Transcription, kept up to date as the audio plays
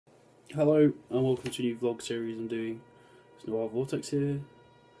Hello and welcome to a new vlog series I'm doing. It's Noir Vortex here.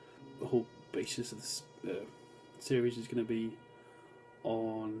 The whole basis of this series is going to be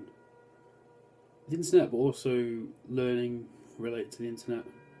on the internet, but also learning related to the internet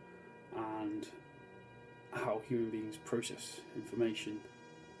and how human beings process information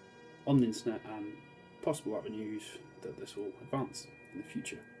on the internet and possible avenues that this will advance in the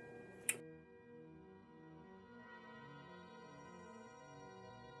future.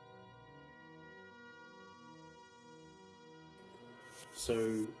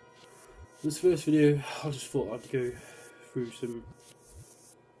 So, this first video, I just thought I'd go through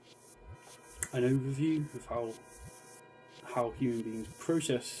an overview of how human beings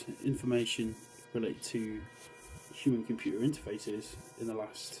process information related to human-computer interfaces in the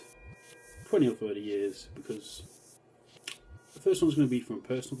last 20 or 30 years, because the first one's going to be from a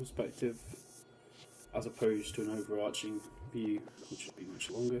personal perspective, as opposed to an overarching view, which would be much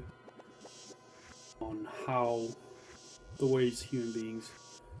longer, on how the ways human beings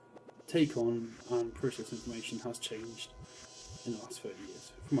take on and process information has changed in the last 30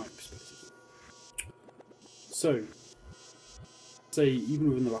 years, from my perspective. So, say even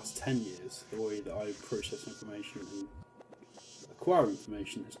within the last 10 years, the way that I process information and acquire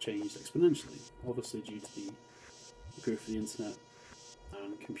information has changed exponentially, obviously due to the growth of the internet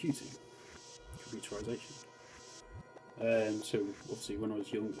and computerization. So obviously when I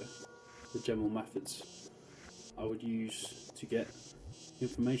was younger, the general methods I would use to get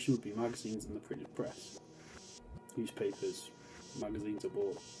information would be magazines and the printed press. Newspapers, magazines I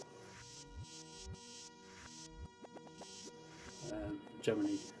bought.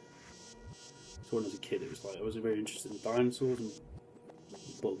 Generally, so when I was a kid, it was like I was very interested in dinosaurs and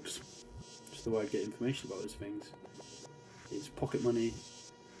bugs. Just the way I'd get information about those things is pocket money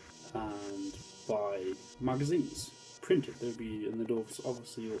and buy magazines printed. There'd be, and they'd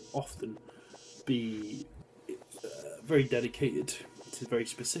obviously often be very dedicated to very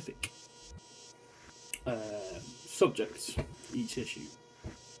specific subjects, each issue.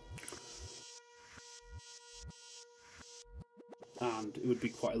 And it would be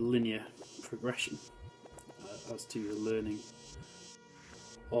quite a linear progression as to the learning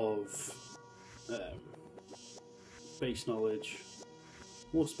of base knowledge,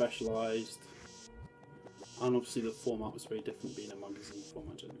 more specialised, and obviously the format was very different, being a magazine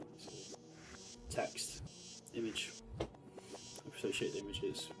format generally. So text, image, associated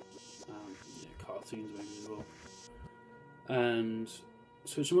images, cartoons maybe as well. And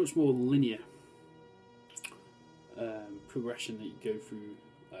so it's a much more linear progression that you go through.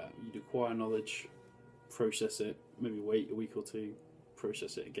 You'd acquire knowledge, process it, maybe wait a week or two,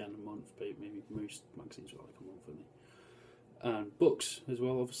 process it again a month, maybe most magazines are like a month, really. And books as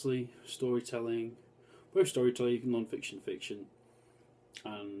well, obviously, storytelling, both storytelling, non-fiction, fiction,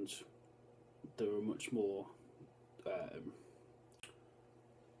 and there are much more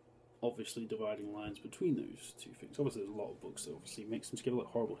obviously dividing lines between those two things. Obviously there's a lot of books that obviously mix them together, like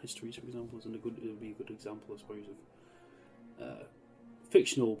Horrible Histories, for example, it would be a good example, I suppose, of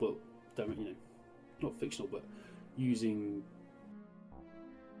fictional, but not fictional, but using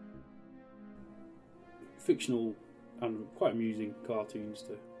fictional and quite amusing cartoons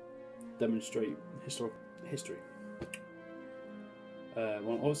to demonstrate historical history.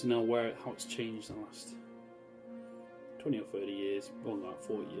 Well, obviously now how it's changed in the last 20 or 30 years, well, not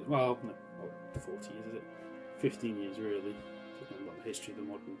 40 years, well, no, 40 years, is it? 15 years really, talking about the history of the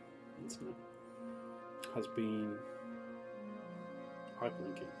modern internet, has been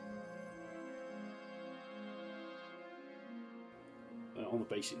hyperlinking. On the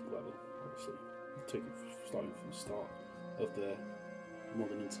basic level, obviously, starting from the start of the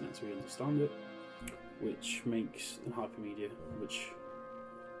modern internet as we understand it, which makes, and hypermedia, which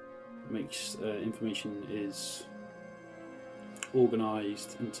makes information is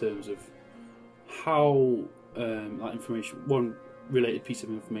organised in terms of how that information, one related piece of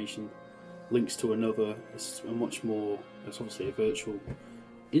information links to another. It's a much more, it's obviously a virtual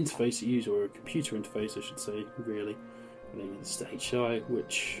interface you use, or a computer interface I should say, really, relating to the HI,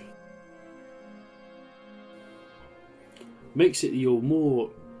 which makes it you're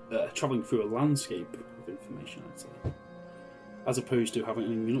more travelling through a landscape of information, I'd say, as opposed to you're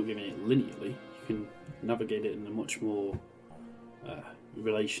not giving it linearly. You can navigate it in a much more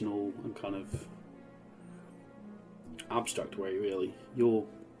relational and kind of abstract way, really.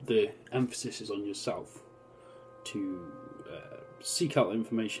 The emphasis is on yourself to seek out the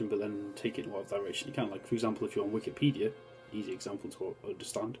information, but then take it in whatever direction you can. Like, for example, if you're on Wikipedia, easy example to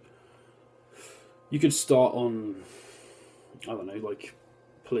understand, you could start on, I don't know, like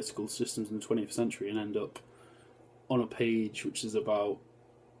political systems in the 20th century and end up on a page which is about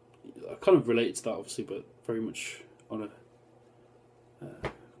kind of related to that, obviously, but very much on a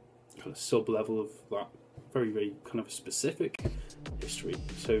kind of sub level of that, very, very kind of specific history.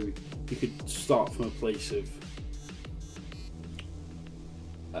 So you could start from a place of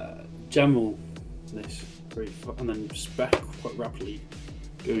generalness, and then quite rapidly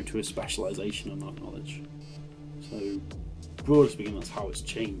go into a specialisation on that knowledge. So, broadly speaking, that's how it's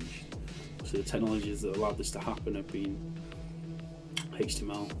changed. So the technologies that allowed this to happen have been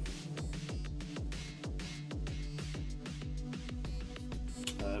HTML,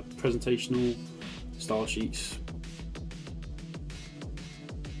 presentational, style sheets,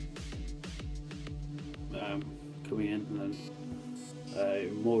 coming in, and then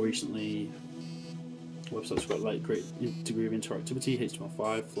more recently, websites got like great degree of interactivity,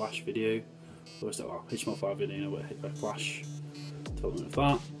 HTML5, Flash video, HTML5 video, but Flash development of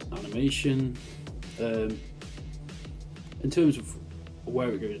that, animation. In terms of where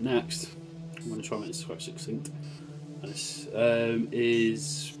it goes next, I'm going to try and make this quite succinct. And this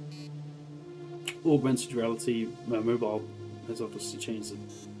is augmented reality. Mobile has obviously changed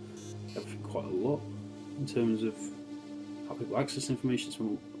everything quite a lot in terms of how people access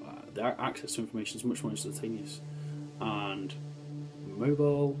information. The access to information is much more instantaneous, and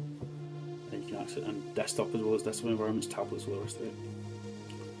mobile, and you can access and desktop as well as desktop environments, tablets, all the rest of it.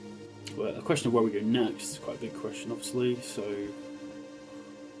 But the question of where we go next is quite a big question, obviously. So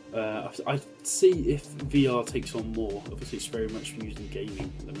I see if VR takes on more. Obviously, it's very much used in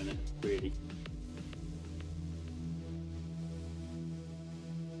gaming at the minute, really.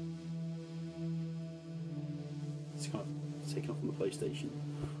 It's kind of taken off on the PlayStation,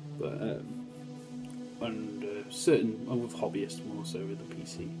 but and with hobbyists more so with the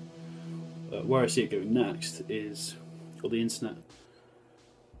PC. Where I see it going next is, the internet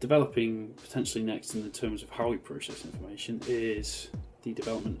developing potentially next in the terms of how we process information, is the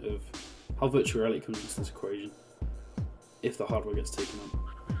development of how virtual reality comes into this equation. If the hardware gets taken on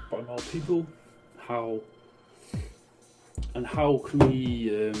by more people, how can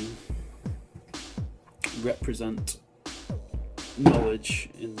we represent knowledge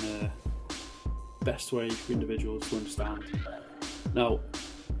in the best way for individuals to understand. Now,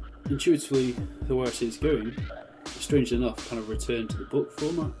 intuitively, the way I see it's going, strangely enough, kind of return to the book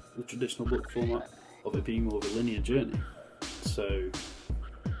format, the traditional book format of it being more of a linear journey. So,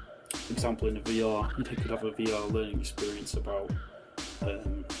 for example, in a VR, you could have a VR learning experience about,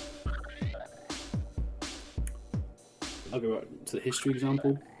 I'll go back to the history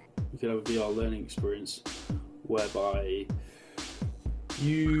example. You could have a VR learning experience whereby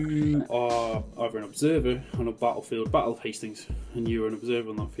you are either an observer on a battlefield, Battle of Hastings, and you're an observer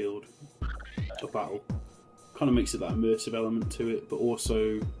on that field of battle. Kind of makes it that immersive element to it, but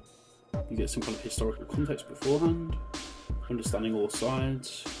also you get some kind of historical context beforehand, understanding all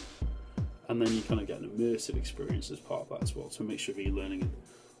sides, and then you kind of get an immersive experience as part of that as well, so a mixture of e-learning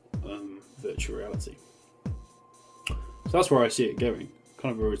and virtual reality. So that's where I see it going,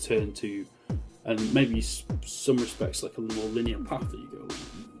 kind of a return to, and maybe some respects like a more linear path that you go along,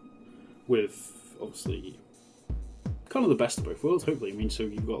 with obviously kind of the best of both worlds, hopefully. I mean, so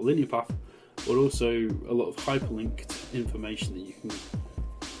you've got a linear path, but also a lot of hyperlinked information that you can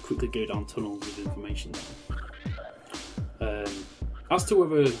quickly go down tunnels of information down. As to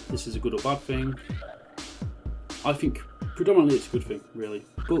whether this is a good or bad thing, I think predominantly it's a good thing, really.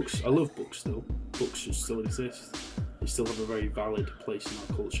 Books, I love books still. Books should still exist. They still have a very valid place in our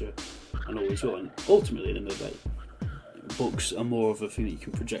culture, and always will. And ultimately, at the end of the day, books are more of a thing that you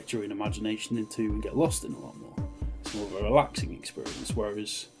can project your own imagination into and get lost in a lot more. It's more of a relaxing experience,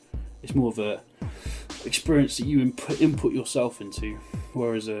 whereas it's more of a experience that you input yourself into,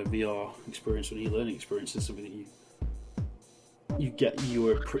 whereas a VR experience or an e-learning experience is something that you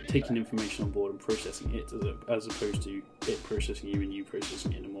are taking information on board and processing it, as opposed to it processing you and you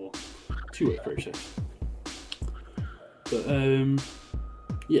processing it in a more two-way process. But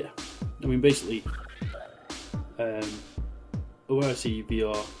yeah, I mean, basically, where I see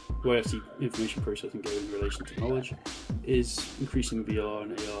VR, where I see information processing go in relation to knowledge, is increasing VR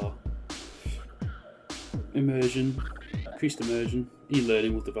and AR immersion, increased immersion.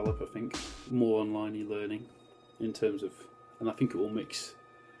 E-learning will develop, I think, more online e-learning in terms of, and I think it will mix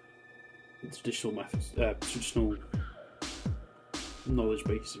traditional methods, traditional knowledge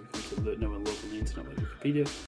bases we can know and log on the internet like Wikipedia,